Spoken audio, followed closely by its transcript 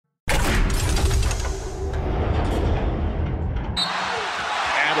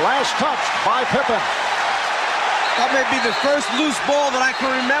Last touch by Pippen. That may be the first loose ball that I can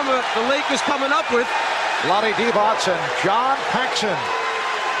remember the Lakers coming up with. Vlade Divac and John Paxson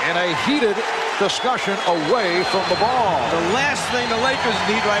in a heated discussion away from the ball. The last thing the Lakers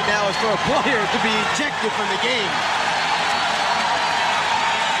need right now is for a player to be ejected from the game.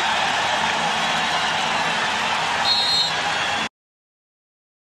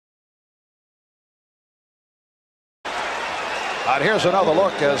 And here's another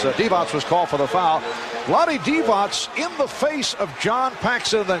look as Divac was called for the foul. Vlade Divac in the face of John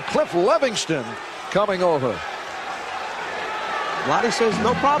Paxson, then Cliff Livingston coming over. Vlade says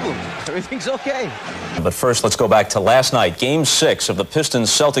no problem. Everything's okay. But first, let's go back to last night. Game 6 of the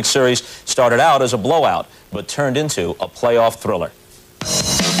Pistons-Celtics series started out as a blowout, but turned into a playoff thriller.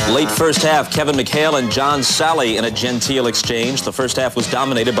 Late first half, Kevin McHale and John Salley in a genteel exchange. The first half was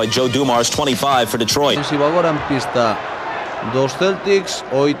dominated by Joe Dumars' 25 for Detroit. Agora en pista dos Celtics,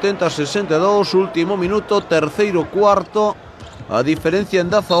 80-62, último minuto, terceiro cuarto. A diferencia en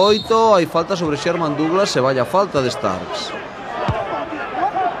 18, hay falta sobre Sherman Douglas, se vaya falta de Starks.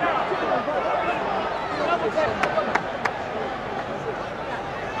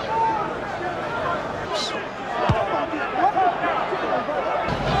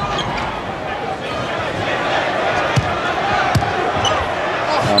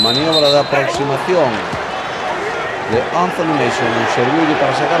 La maniobra de aproximación de Anthony Mason sirvió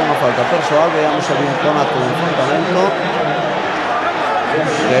para sacar una falta personal. Veamos el rinconato de enfrentamiento.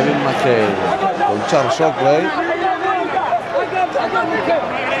 Kevin McHale con Charles Oakley.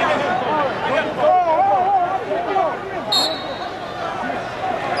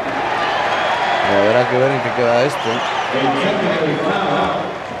 Habrá que ver en qué queda esto.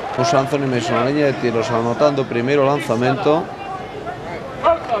 Pues Anthony Mason a la línea de tiros anotando primero lanzamiento.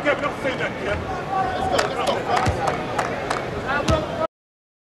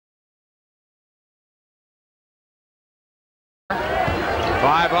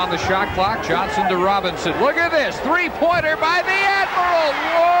 5 on the shot clock. Johnson to Robinson. Look at this. Three-pointer by the Admiral.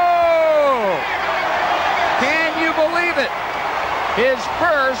 Whoa! Can you believe it? His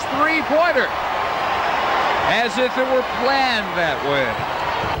first three-pointer. As if it were planned that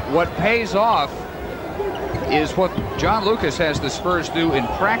way. What pays off is what John Lucas has the Spurs do in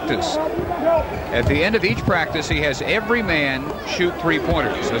practice. At the end of each practice, he has every man shoot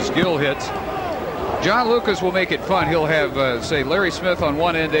three-pointers as Gill hits. John Lucas will make it fun. He'll have, say, Larry Smith on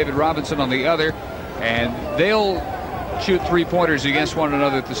one end, David Robinson on the other, and they'll shoot three-pointers against one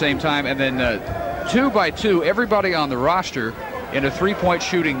another at the same time, and then 2 by 2, everybody on the roster in a three-point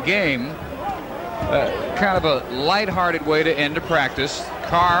shooting game. Kind of a lighthearted way to end a practice.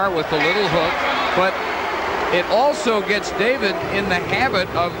 Carr with the little hook, but it also gets David in the habit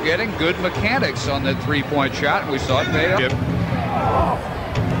of getting good mechanics on that three-point shot. We saw it pay off.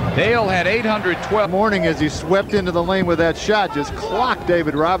 Dale had 812. Morning as he swept into the lane with that shot, just clocked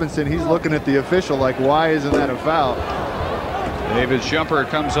David Robinson. He's looking at the official like, why isn't that a foul? David's jumper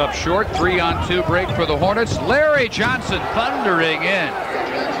comes up short. 3-on-2 break for the Hornets. Larry Johnson thundering in.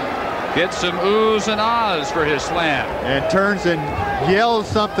 Gets some oohs and ahs for his slam. And turns and yells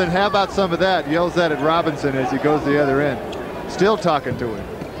something. How about some of that? Yells that at Robinson as he goes the other end. Still talking to him.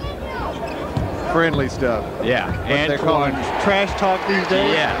 Friendly stuff. Yeah. And they're calling trash talk these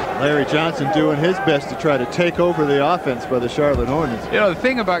days. Yeah. Larry Johnson doing his best to try to take over the offense by the Charlotte Hornets. You know, the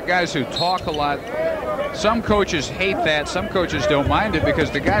thing about guys who talk a lot, some coaches hate that. Some coaches don't mind it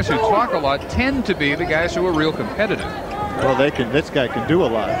because the guys who talk a lot tend to be the guys who are real competitive. Well, this guy can do a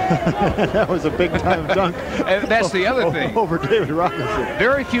lot. That was a big-time dunk. And that's the other thing. Over David Robinson.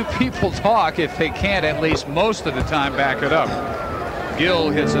 Very few people talk if they can't at least most of the time back it up. Gill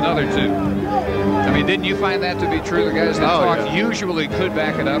hits another 2. I mean, didn't you find that to be true? The guys that talk usually could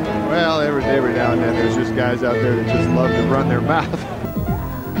back it up. Well, every now and then there's just guys out there that just love to run their mouth.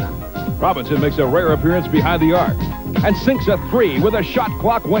 Robinson makes a rare appearance behind the arc and sinks a 3 with a shot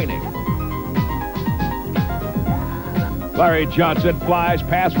clock waning. Larry Johnson flies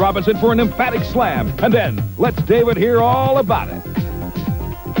past Robinson for an emphatic slam and then lets David hear all about it.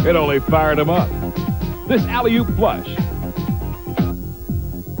 It only fired him up. This alley-oop flush,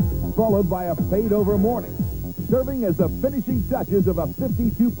 followed by a fade over Mourning, serving as the finishing touches of a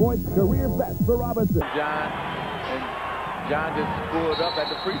 52-point career best for Robinson. John just pulled up at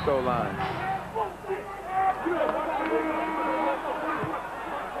the free throw line.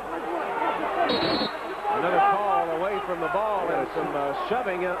 Another call away from the ball and some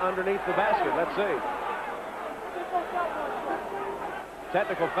shoving underneath the basket. Let's see.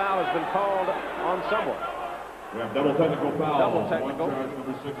 Technical foul has been called on someone. We have double technical foul. Double technical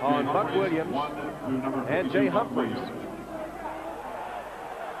on Buck Williams and Jay Humphreys.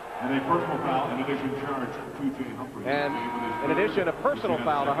 And a personal foul, in addition, charge to Jay Humphries. And in addition, a personal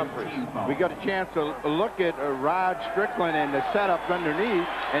foul to Humphries. We got a chance to look at Rod Strickland and the setup underneath,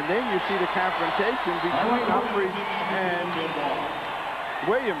 and then you see the confrontation between Humphries and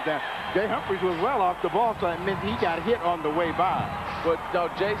Williams. Jay Humphries was well off the ball, so it meant he got hit on the way by. But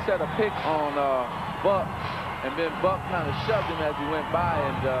Jay set a pick on Buck, and then Buck kind of shoved him as he went by,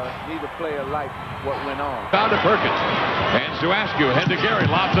 and neither player liked what went on. Down to Perkins. Hands to Askew. Head to Gary.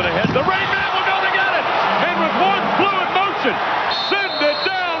 Lobs it ahead. The Rain Man will go to get it. And with one fluid motion, send it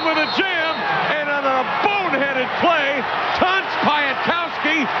down with a jam. And on a boneheaded play, taunts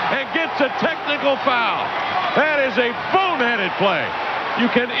Piatkowski and gets a technical foul. That is a boneheaded play. You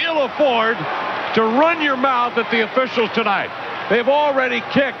can ill afford to run your mouth at the officials tonight. They've already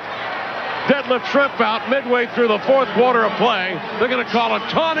kicked Detlef Schrempf out midway through the fourth quarter of play. They're going to call a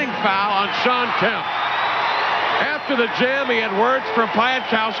taunting foul on Sean Kemp. After the jam, he had words from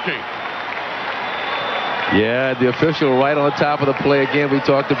Piatkowski. Yeah, the official right on top of the play again. We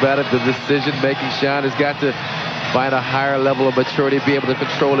talked about it. The decision-making, Sean has got to find a higher level of maturity, be able to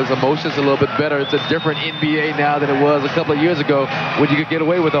control his emotions a little bit better. It's a different NBA now than it was a couple of years ago when you could get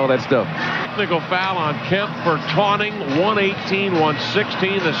away with all that stuff. Technical foul on Kemp for taunting.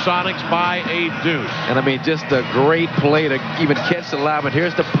 118-116. The Sonics by a deuce. And I mean, just a great play to even catch the lineman.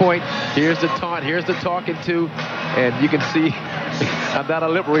 Here's the point. Here's the taunt. Here's the talking to. And you can see, I'm not a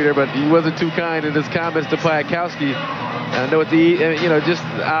lip reader, but he wasn't too kind in his comments to Piatkowski. I know it's just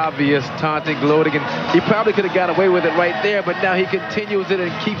obvious taunting, gloating, and he probably could have got away with it right there, but now he continues it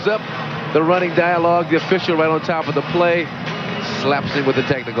and keeps up the running dialogue. The official right on top of the play slaps him with the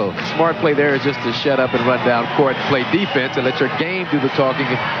technical. Smart play there is just to shut up and run down court and play defense and let your game do the talking.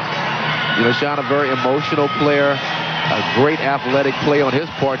 You know, Sean, a very emotional player. A great athletic play on his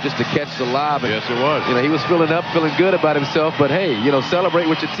part just to catch the lob. And, yes, it was. You know, he was feeling good about himself, but hey, you know, celebrate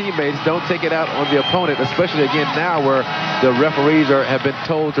with your teammates. Don't take it out on the opponent, especially again now where the referees have been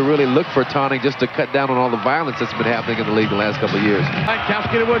told to really look for taunting just to cut down on all the violence that's been happening in the league the last couple of years.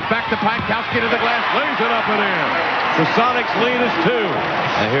 Piatkowski to Woods, back to Piatkowski to the glass, lays it up and in. The Sonics lead is 2.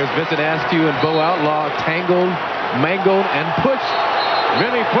 And here's Vincent Askew and Bo Outlaw tangled, mangled, and pushed.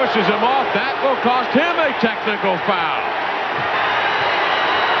 Vinny pushes him off. That will cost him a technical foul.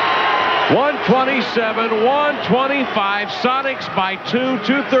 127, 125. Sonics by 2.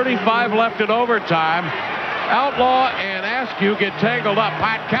 2:35 left in overtime. Outlaw and Askew get tangled up.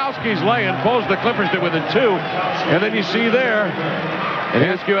 Piatkowski's laying, pulls the Clippers to within 2. And then you see there, and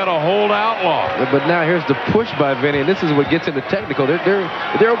Askew had a hold Outlaw. But now here's the push by Vinny, and this is what gets into technical.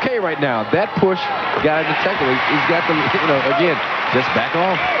 They're okay right now. That push got into technical. He's got the, again, just back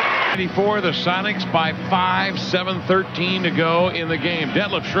off. 94, the Sonics by 5, 7:13 to go in the game.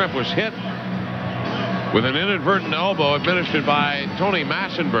 Detlef Schrempf was hit with an inadvertent elbow administered by Tony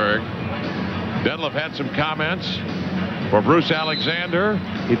Massenberg. Detlef had some comments for Bruce Alexander.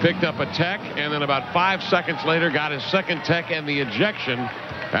 He picked up a tech, and then about 5 seconds later got his second tech and the ejection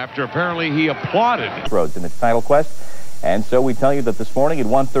after apparently he applauded. Roads in its title quest. And so we tell you that this morning at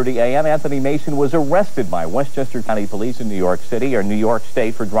 1:30 a.m., Anthony Mason was arrested by Westchester County Police in New York City or New York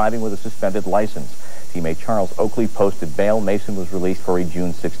State for driving with a suspended license. Teammate Charles Oakley posted bail. Mason was released for a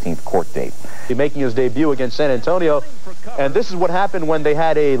June 16th court date. Making his debut against San Antonio, and this is what happened when they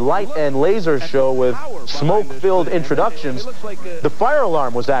had a light and laser show with smoke-filled introductions. The fire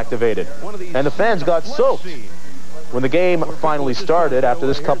alarm was activated, and the fans got soaked. When the game finally started, after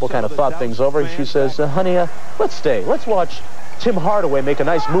this couple kind of thought things over, she says, honey, let's stay. Let's watch Tim Hardaway make a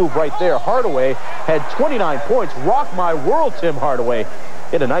nice move right there. Hardaway had 29 points. Rock my world, Tim Hardaway.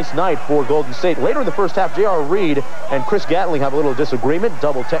 He had a nice night for Golden State. Later in the first half, J.R. Reed and Chris Gatling have a little disagreement.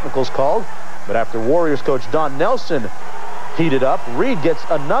 Double technicals called. But after Warriors coach Don Nelson heated up, Reed gets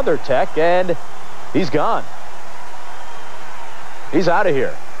another tech, and he's gone. He's out of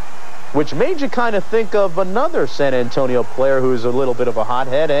here. Which made you kind of think of another San Antonio player who's a little bit of a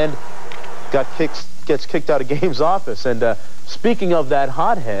hothead and gets kicked out of Game's office. And speaking of that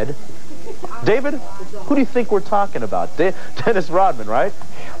hothead, David, who do you think we're talking about? Dennis Rodman, right?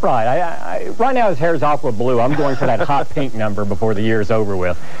 Right. Right now his hair's aqua blue. I'm going for that hot pink number before the year's over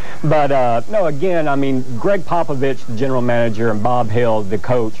with. But, no, again, I mean, Greg Popovich, the general manager, and Bob Hill, the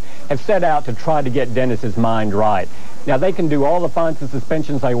coach, have set out to try to get Dennis's mind right. Now, they can do all the fines and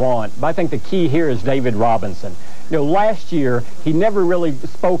suspensions they want, but I think the key here is David Robinson. You know, last year, he never really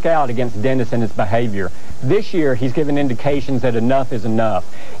spoke out against Dennis and his behavior. This year, he's given indications that enough is enough.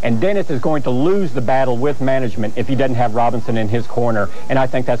 And Dennis is going to lose the battle with management if he doesn't have Robinson in his corner. And I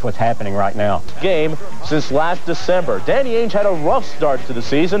think that's what's happening right now. Game since last December. Danny Ainge had a rough start to the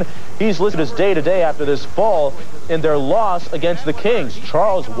season. He's listed as day-to-day after this fall in their loss against the Kings.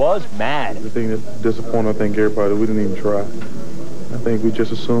 Charles was mad. The thing that disappointed, I think, everybody, we didn't even try. I think we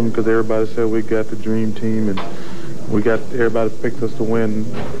just assumed because everybody said we got the dream team and we got everybody picked us to win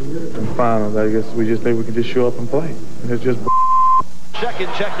in finals. I guess we just think we could just show up and play. And it's just Second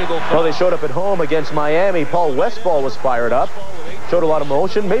technical foul. Well, they showed up at home against Miami. Paul Westphal was fired up. Showed a lot of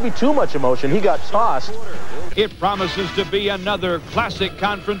emotion, maybe too much emotion. He got tossed. It promises to be another classic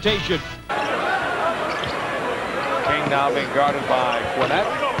confrontation. King now being guarded by Gwinnett.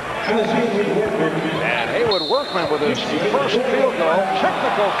 And Haywood Workman with his first field goal.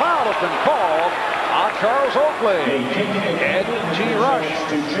 Technical foul has been called on Charles Oakley. Ed T. Rush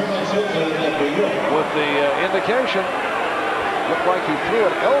with the indication. Looked like he threw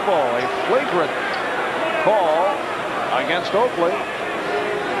an elbow, a flagrant call against Oakley.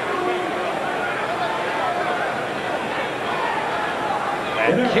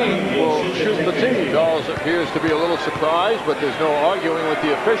 And King will shoot the tee. Charles appears to be a little surprised, but there's no arguing with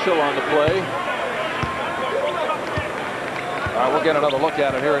the official on the play. All right, we'll get another look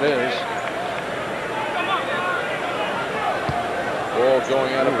at it. Here it is. Ball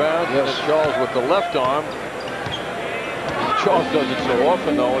going out of bounds. Yes. And Charles with the left arm. Charles does it so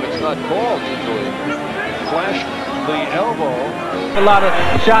often, though, and it's not called usually. Flashed the elbow. A lot of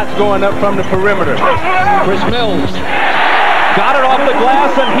shots going up from the perimeter. Chris Mills got it off the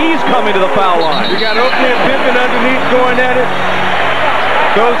glass, and he's coming to the foul line. You got Oakley and Pippen underneath going at it.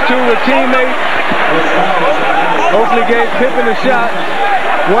 Those two were teammates. Oakley gave Pippen a shot.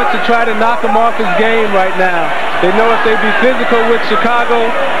 Wants to try to knock him off his game right now. They know if they be physical with Chicago,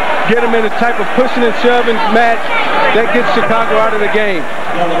 get him in a type of pushing and shoving match, that gets Chicago out of the game.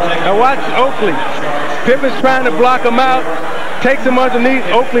 Now watch Oakley. Pippen's trying to block him out, takes him underneath.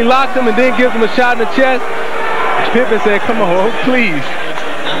 Oakley locks him and then gives him a shot in the chest. Pippen said, come on, please.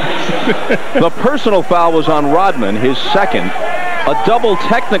 The personal foul was on Rodman, his second. A double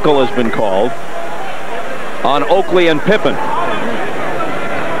technical has been called on Oakley and Pippen.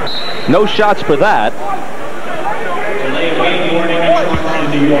 No shots for that.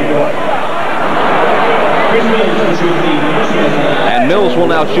 And Mills will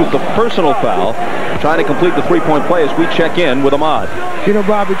now shoot the personal foul, trying to complete the three-point play as we check in with Ahmad. You know,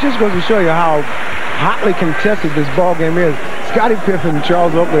 Bob, it just goes to show you how hotly contested this ball game is. Scottie Pippen and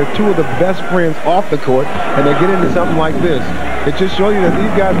Charles Oakley are two of the best friends off the court, and they get into something like this. It just shows you that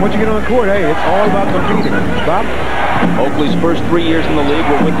these guys, once you get on the court, hey, it's all about competing. Bob? Oakley's first 3 years in the league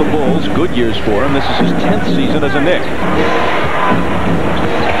were with the Bulls. Good years for him. This is his 10th season as a Knick.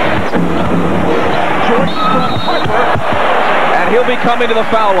 And he'll be coming to the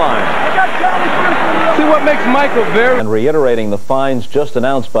foul line. See what makes Michael very... And reiterating the fines just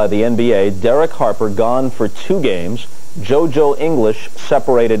announced by the NBA, Derek Harper gone for 2 games. JoJo English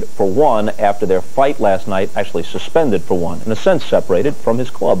separated for 1 after their fight last night, actually suspended for 1. In a sense, separated from his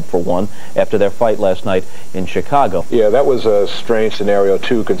club for 1 after their fight last night in Chicago. Yeah, that was a strange scenario,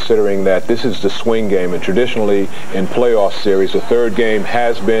 too, considering that this is the swing game. And traditionally, in playoff series, the third game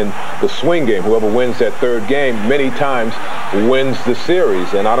has been the swing game. Whoever wins that third game many times wins the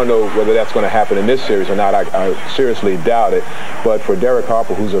series. And I don't know whether that's going to happen in this series or not. I seriously doubt it. But for Derek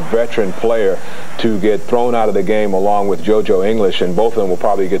Harper, who's a veteran player, to get thrown out of the game along with JoJo English, and both of them will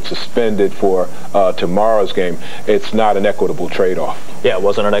probably get suspended for tomorrow's game, it's not an equitable trade-off. Yeah, it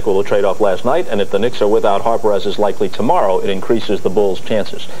wasn't an equitable trade-off last night, and if the Knicks are without Harper, as is likely tomorrow, it increases the Bulls'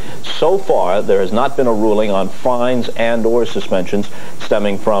 chances. So far, there has not been a ruling on fines and or suspensions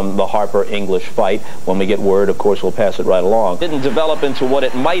stemming from the Harper-English fight. When we get word, of course, we'll pass it right along. Didn't develop into what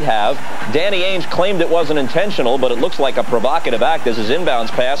it might have. Danny Ainge claimed it wasn't intentional, but it looks like a provocative act as his inbounds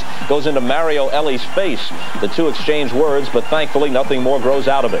pass goes into Mario Ellie's face. The two exchange words, but thankfully nothing more grows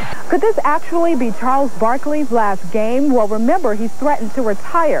out of it. Could this actually be Charles Barkley's last game? Well, remember, he's threatened to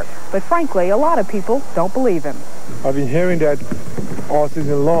retire, but frankly, a lot of people don't believe him. I've been hearing that all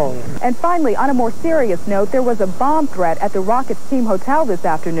season long. And finally, on a more serious note, there was a bomb threat at the Rockets team hotel this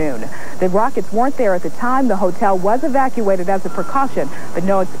afternoon. The Rockets weren't there at the time. The hotel was evacuated as a precaution, but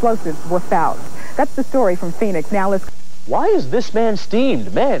no explosives were found. That's the story from Phoenix. Now let's... Why is this man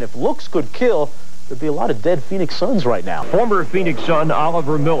steamed? Man, if looks could kill, there'd be a lot of dead Phoenix Suns right now. Former Phoenix Sun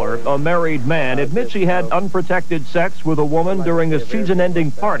Oliver Miller, a married man, admits he had unprotected sex with a woman during a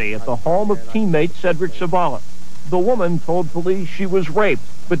season-ending party at the home of teammate Cedric Savala. The woman told police she was raped,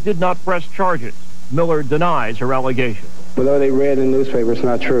 but did not press charges. Miller denies her allegation. Whatever they read in the newspaper, it's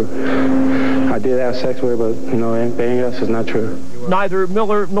not true. I did have sex with her, but, you know, anything else is not true. Neither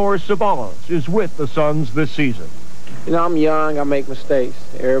Miller nor Sabalos is with the Suns this season. You know, I'm young, I make mistakes.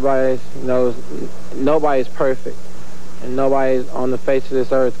 Everybody knows nobody's perfect. And nobody on the face of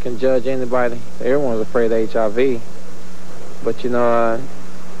this earth can judge anybody. Everyone's afraid of HIV. But, you know,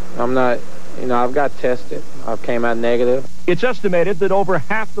 I'm not, you know, I've got tested. I've came out negative. It's estimated that over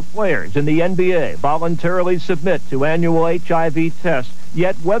half the players in the NBA voluntarily submit to annual HIV tests.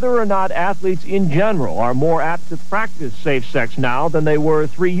 Yet whether or not athletes in general are more apt to practice safe sex now than they were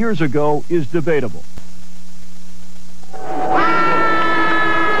 3 years ago is debatable.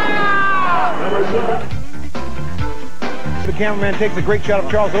 The cameraman takes a great shot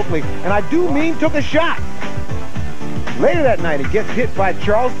of Charles Oakley, and I do mean took a shot. Later that night, he gets hit by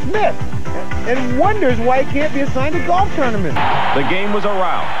Charles Smith and wonders why he can't be assigned a golf tournament. The game was a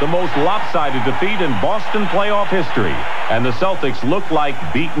rout, the most lopsided defeat in Boston playoff history, and the Celtics looked like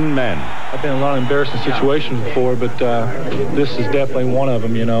beaten men. I've been in a lot of embarrassing situations before, but this is definitely one of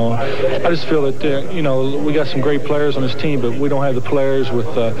them, you know. I just feel that, you know, we got some great players on this team, but we don't have the players with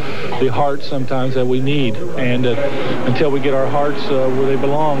the heart sometimes that we need. And until we get our hearts where they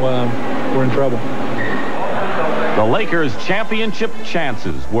belong, we're in trouble. The Lakers' championship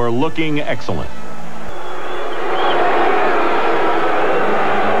chances were looking excellent.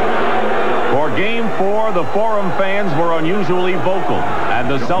 For Game 4, the Forum fans were unusually vocal, and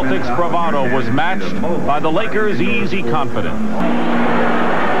the Celtics' bravado was matched by the Lakers' easy confidence.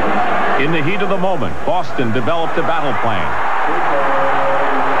 In the heat of the moment, Boston developed a battle plan.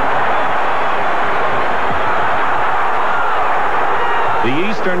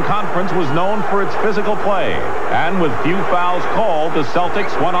 The Eastern Conference was known for its physical play, and with few fouls called, the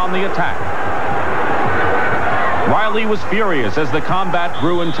Celtics went on the attack. Riley was furious as the combat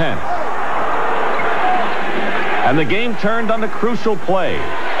grew intense. And the game turned on a crucial play.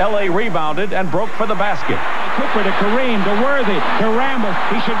 L.A. rebounded and broke for the basket. Cooper to Kareem, to Worthy, to Rambis.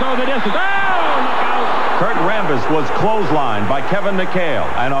 He should go the distance. Oh, look out! Kurt Rambis was clotheslined by Kevin McHale,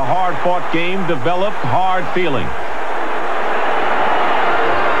 and a hard-fought game developed hard feeling.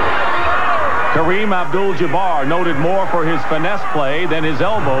 Kareem Abdul-Jabbar, noted more for his finesse play than his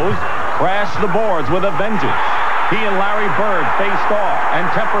elbows, crashed the boards with a vengeance. He and Larry Bird faced off, and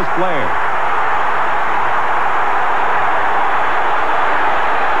tempers flared.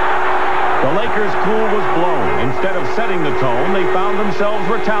 The Lakers' cool was blown. Instead of setting the tone, they found themselves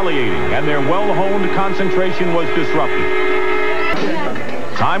retaliating, and their well-honed concentration was disrupted.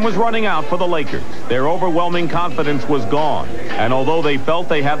 Time was running out for the Lakers. Their overwhelming confidence was gone. And although they felt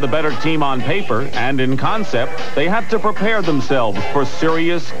they had the better team on paper and in concept, they had to prepare themselves for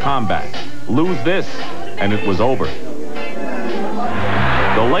serious combat. Lose this, and it was over.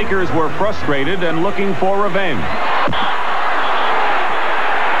 The Lakers were frustrated and looking for revenge.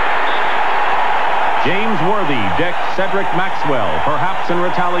 James Worthy decked Cedric Maxwell, perhaps in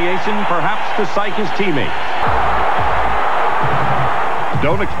retaliation, perhaps to psych his teammates.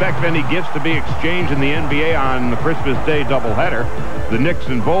 Don't expect any gifts to be exchanged in the NBA on the Christmas Day doubleheader. The Knicks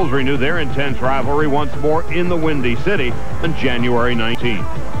and Bulls renew their intense rivalry once more in the Windy City on January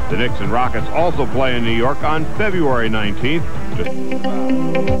 19th. The Knicks and Rockets also play in New York on February 19th.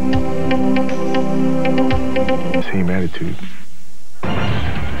 Team attitude.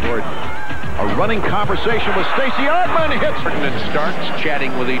 A running conversation with Stacey Augmon hits. And Starks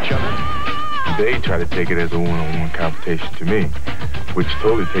chatting with each other. They try to take it as a one-on-one confrontation to me, which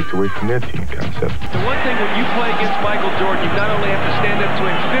totally takes away from their team concept. The one thing when you play against Michael Jordan, you not only have to stand up to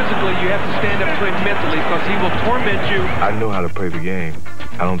him physically, you have to stand up to him mentally, because he will torment you. I know how to play the game.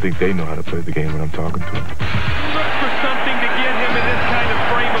 I don't think they know how to play the game when I'm talking to them. Look for something to get him in this kind of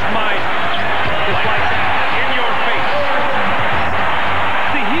frame of mind. Just like that, in your face.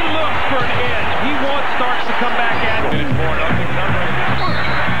 See, he looks for an edge. He wants Starks to come back at him.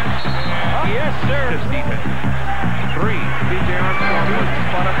 Yes, sir. His defense. 3. B.J. Armstrong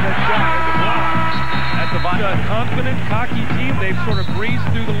spot up that shot. That's the bottom. A confident, cocky team. They've sort of breezed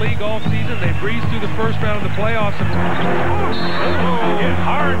through the league all season. They breezed through the first round of the playoffs. And hit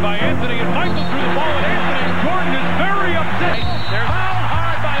hard by Anthony, and Michael threw the ball at Anthony. Jordan is very upset. There's foul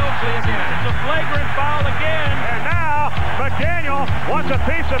hard by Oakley again. It's a flagrant foul again. And now McDaniel wants a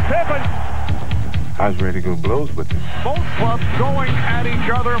piece of Pippen. I was ready to go blows with them. Both clubs going at each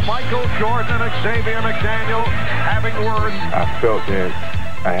other. Michael Jordan and Xavier McDaniel having words. I felt that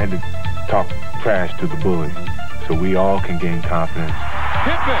I had to talk trash to the bully so we all can gain confidence.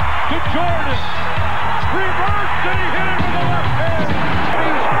 Pippen to Jordan. Reverse, and he hit it with the left hand.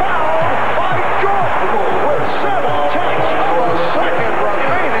 He's fouled by Jordan with 7 tenths of a second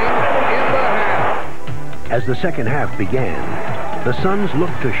remaining in the half. As the second half began, the Suns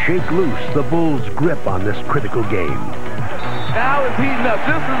looked to shake loose the Bulls' grip on this critical game. Now it's heating up.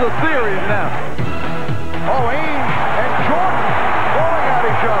 This is a series now. Oh, Ainge and Jordan going at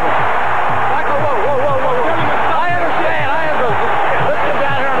each other. Michael, whoa. I understand. Let's get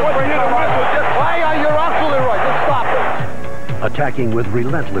down here and break the you're absolutely right. Just stop it. Attacking with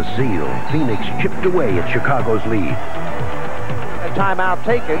relentless zeal, Phoenix chipped away at Chicago's lead. A timeout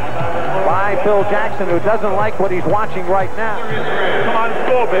taken by Phil Jackson, who doesn't like what he's watching right now. Come on,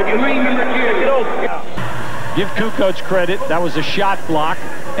 score, baby. Give Kukoc credit. That was a shot block.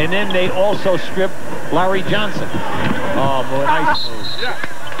 And then they also stripped Larry Johnson. Oh, boy, nice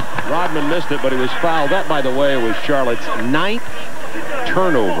move. Rodman missed it, but he was fouled. That, by the way, was Charlotte's 9th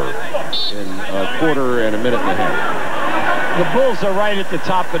turnover in a quarter and a minute and a half. The Bulls are right at the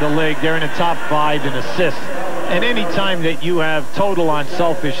top of the league. They're in the top 5 in assists. And any time that you have total on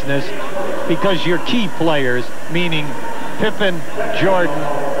selfishness, because your key players, meaning Pippen, Jordan,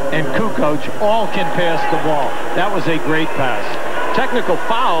 and Kukoc, all can pass the ball. That was a great pass. Technical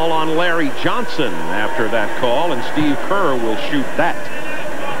foul on Larry Johnson after that call, and Steve Kerr will shoot that.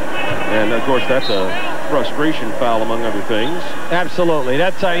 And, of course, that's a frustration foul, among other things. Absolutely.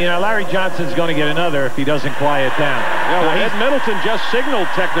 That's, Larry Johnson's going to get another if he doesn't quiet down. Yeah, well, Ed Middleton just signaled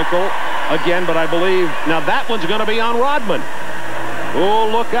technical again, but I believe now that one's going to be on Rodman. Oh,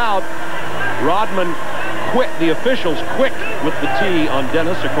 look out. Rodman quit. The officials quit with the T on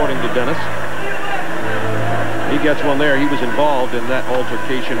Dennis, according to Dennis. He gets one there. He was involved in that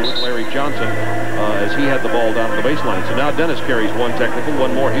altercation with Larry Johnson as he had the ball down at the baseline. So now Dennis carries one technical.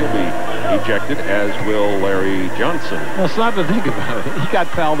 One more, he'll be ejected, as will Larry Johnson. Well, stop to think about it. He got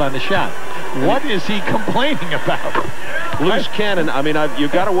fouled on the shot. What is he complaining about? Loose cannon. I mean,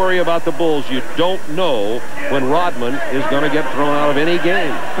 you've got to worry about the Bulls. You don't know when Rodman is going to get thrown out of any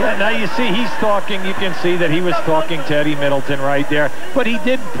game. Yeah, now you see he's talking. You can see that he was talking to Eddie Middleton right there. But he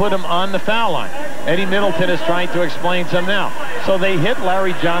did put him on the foul line. Eddie Middleton is trying to explain to him now. So they hit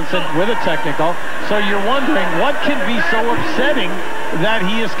Larry Johnson with a technical. So you're wondering what can be so upsetting that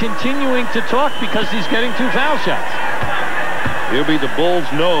he is continuing to talk because he's getting 2 foul shots. It'll be the Bulls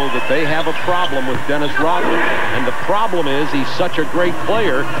know that they have a problem with Dennis Rodman. And the problem is he's such a great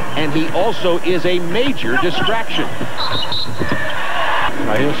player, and he also is a major distraction.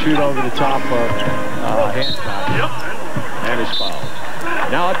 He'll shoot over the top of Hancock. And his foul.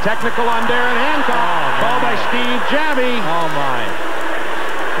 Now a technical on Darren Hancock. Called by Steve Javie. Oh, my.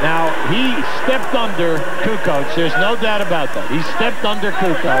 Now, he stepped under Kukoc. There's no doubt about that. He stepped under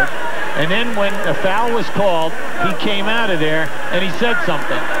Kukoc. And then when a foul was called, he came out of there and he said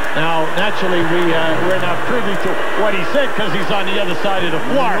something. Now, naturally, we're not privy to what he said because he's on the other side of the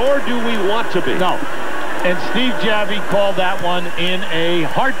floor. Nor do we want to be. No. And Steve Javie called that one in a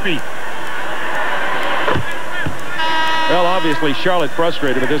heartbeat. Well, obviously, Charlotte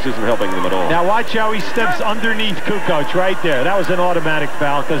frustrated, but this isn't helping them at all. Now, watch how he steps underneath Kukoc right there. That was an automatic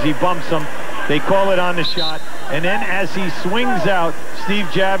foul because he bumps him. They call it on the shot. And then as he swings out, Steve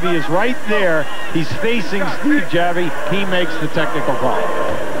Javie is right there. He's facing Steve Javie. He makes the technical call.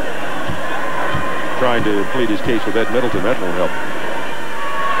 Trying to plead his case with Ed Middleton. That won't help.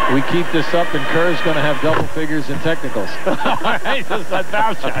 We keep this up, and Kerr's going to have double figures in technicals. All right, this is that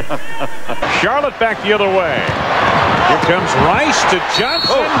foul shot. Charlotte back the other way. Here comes Rice to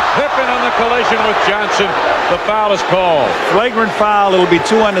Johnson. Pippen on the collision with Johnson. The foul is called. Flagrant foul. It'll be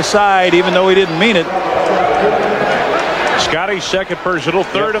 2 on the side, even though he didn't mean it. Scotty's second personal,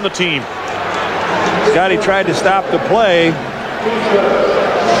 third on the team. Scotty tried to stop the play,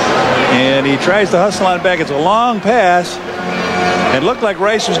 and he tries to hustle on back. It's a long pass. It looked like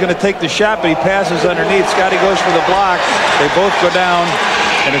Rice was going to take the shot, but he passes underneath. Scotty goes for the block. They both go down,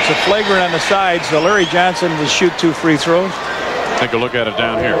 and it's a flagrant on the side, so Larry Johnson will shoot 2 free throws. Take a look at it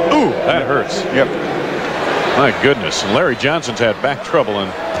down here. Ooh, that hurts. Yep. My goodness. And Larry Johnson's had back trouble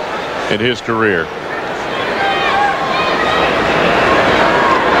in his career.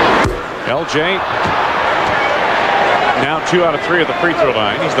 LJ now 2 out of 3 at the free throw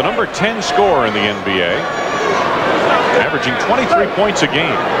line. He's the number 10 scorer in the NBA, averaging 23 points a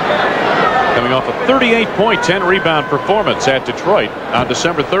game, coming off a 38-point, 10-rebound performance at Detroit on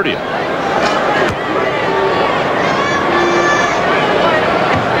December 30th.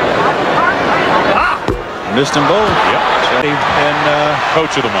 Missed them both. Yep. And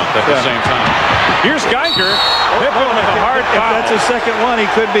coach of the month at the same time. Here's Geiger. Pippen with a hard If foul. that's the second one, he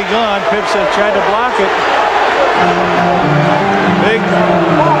could be gone. Pips tried to block it. Big.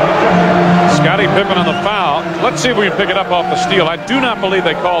 Scottie Pippen on the foul. Let's see if we can pick it up off the steal. I do not believe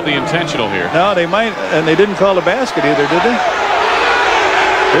they called the intentional here. No, they might, and they didn't call the basket either, did they?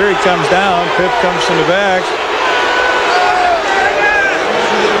 Here he comes down. Pip comes from the back.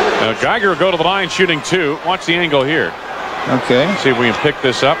 Now Geiger will go to the line shooting 2. Watch the angle here. Okay. See if we can pick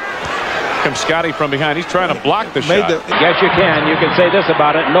this up. Comes Scotty from behind. He's trying to block the shot. Yes, you can. You can say this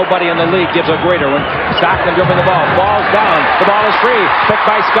about it. Nobody in the league gives a greater one. Stockton dribbling the ball. Falls down. The ball is free. Picked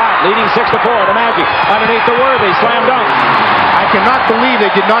by Scott. Leading 6-4. The Magic. Underneath the Worthy. Slam dunk. I cannot believe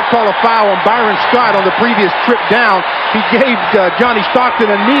they did not call a foul on Byron Scott on the previous trip down. He gave Johnny Stockton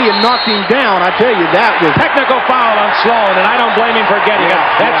a knee and knocked him down. I tell you, that was... Technical foul on Sloan, and I don't blame him for getting it.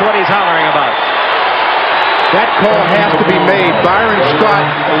 That's what he's hollering about. That call has to be made. Byron Scott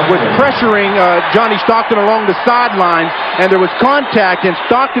was pressuring Johnny Stockton along the sidelines, and there was contact, and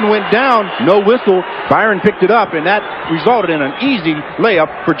Stockton went down. No whistle. Byron picked it up, and that resulted in an easy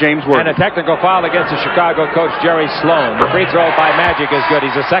layup for James Worthy. And a technical foul against the Chicago coach, Jerry Sloan. The free throw by Magic is good.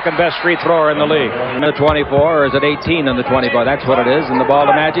 He's the second best free thrower in the league. In the 24, or is it 18 in the 24? That's what it is. And the ball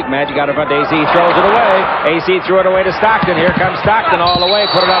to Magic. Magic out in front. AC throws it away. AC threw it away to Stockton. Here comes Stockton all the way.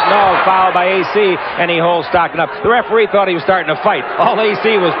 Put it up. No. Foul by AC, and he holds Stockton up. The referee thought he was starting to fight. All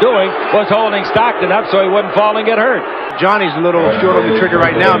AC was doing was holding Stockton up so he wouldn't fall and get hurt. Johnny's a little short on the trigger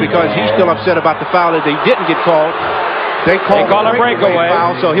right now because he's still upset about the foul that they didn't get called. They call a breakaway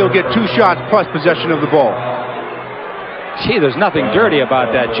foul, so he'll get 2 shots plus possession of the ball. Gee, there's nothing dirty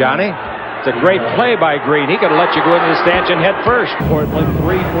about that, Johnny. It's a great play by Green. He could have let you go into the stanchion head first. Portland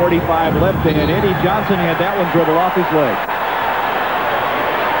 3:45 left, and Eddie Johnson had that one dribble off his leg.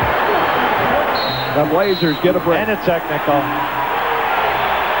 The Blazers get a break. And a technical.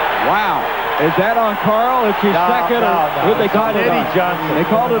 Wow. Is that on Carl? It's his second. No. Who'd they call it Eddie on? Johnson. They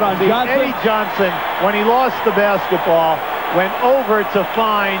called it on Johnson. Eddie Johnson, when he lost the basketball, went over to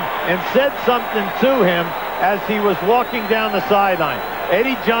Fine and said something to him as he was walking down the sideline.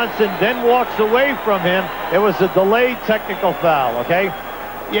 Eddie Johnson then walks away from him. It was a delayed technical foul, okay?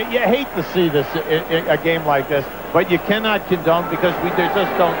 You hate to see this in a game like this, but you cannot condone because we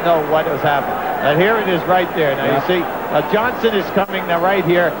just don't know what has happened. Now here it is right there. Now you see Johnson is coming now right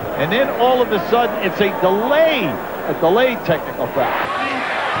here, and then all of a sudden it's a delayed technical foul.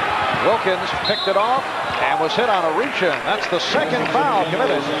 Wilkins picked it off and was hit on a reach-in. That's the second foul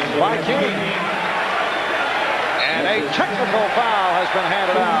committed by King. And a technical foul has been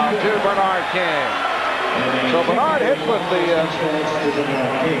handed out to Bernard King. So Bernard hit with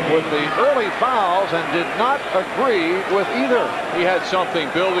the early fouls and did not agree with either. He had something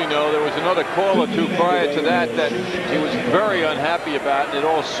building, though. There was another call or two prior to that he was very unhappy about, and it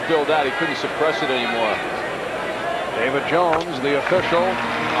all spilled out. He couldn't suppress it anymore. David Jones, the official,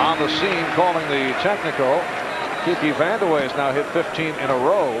 on the scene calling the technical. Kiki Vandeweghe has now hit 15 in a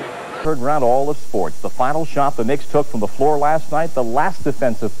row. Heard around all of sports. The final shot the Knicks took from the floor last night, the last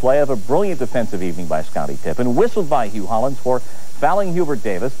defensive play of a brilliant defensive evening by Scottie Pippen, whistled by Hugh Hollins for fouling Hubert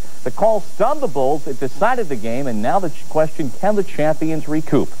Davis. The call stunned the Bulls. It decided the game, and now the question, can the champions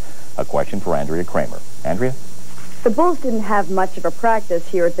recoup? A question for Andrea Kramer. Andrea? The Bulls didn't have much of a practice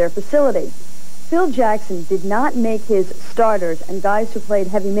here at their facility. Phil Jackson did not make his starters and guys who played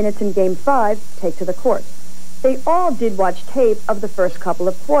heavy minutes in Game 5 take to the court. They all did watch tape of the first couple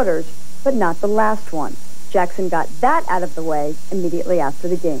of quarters, but not the last one. Jackson got that out of the way immediately after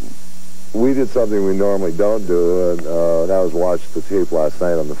the game. We did something we normally don't do, and that was watch the tape last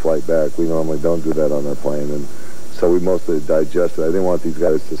night on the flight back. We normally don't do that on our plane, and so we mostly digested. I didn't want these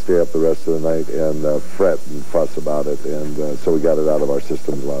guys to stay up the rest of the night and fret and fuss about it, and so we got it out of our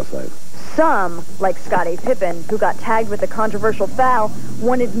systems last night. Some, like Scottie Pippen, who got tagged with a controversial foul,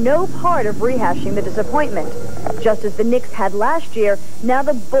 wanted no part of rehashing the disappointment. Just as the Knicks had last year, now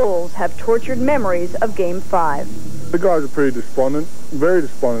the Bulls have tortured memories of Game 5. The guys are pretty despondent, very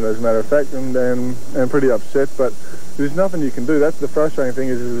despondent as a matter of fact, and pretty upset, but there's nothing you can do. That's the frustrating thing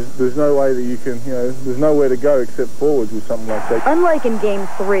is there's no way that you can, there's nowhere to go except forwards with something like that. Unlike in Game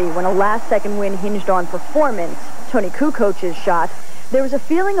 3, when a last-second win hinged on performance, Tony Kukoc's shot, there was a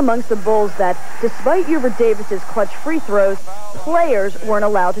feeling amongst the Bulls that, despite Hubert Davis's clutch free throws, players weren't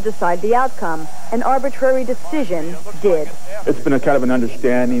allowed to decide the outcome. An arbitrary decision did. It's been a kind of an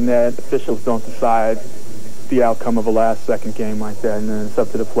understanding that officials don't decide the outcome of a last-second game like that, and then it's up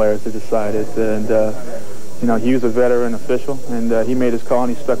to the players to decide it. And he was a veteran official, and he made his call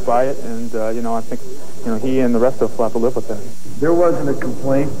and he stuck by it. And I think he and the rest of us will have to live with that. There wasn't a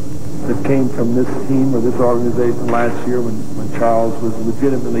complaint that came from this team or this organization last year when Charles was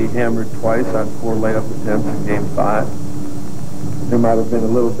legitimately hammered twice on 4 layup attempts in Game 5. There might have been a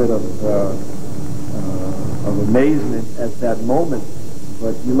little bit of amazement at that moment,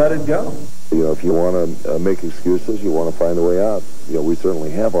 but you let it go. If you want to make excuses, you want to find a way out. We certainly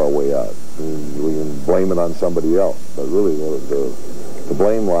have our way out. We can blame it on somebody else, but really the The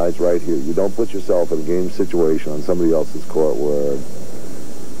blame lies right here. You don't put yourself in a game situation on somebody else's court where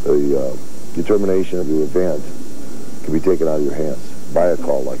the determination of the event can be taken out of your hands by a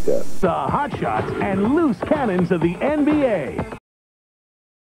call like that. The hot shots and loose cannons of the NBA.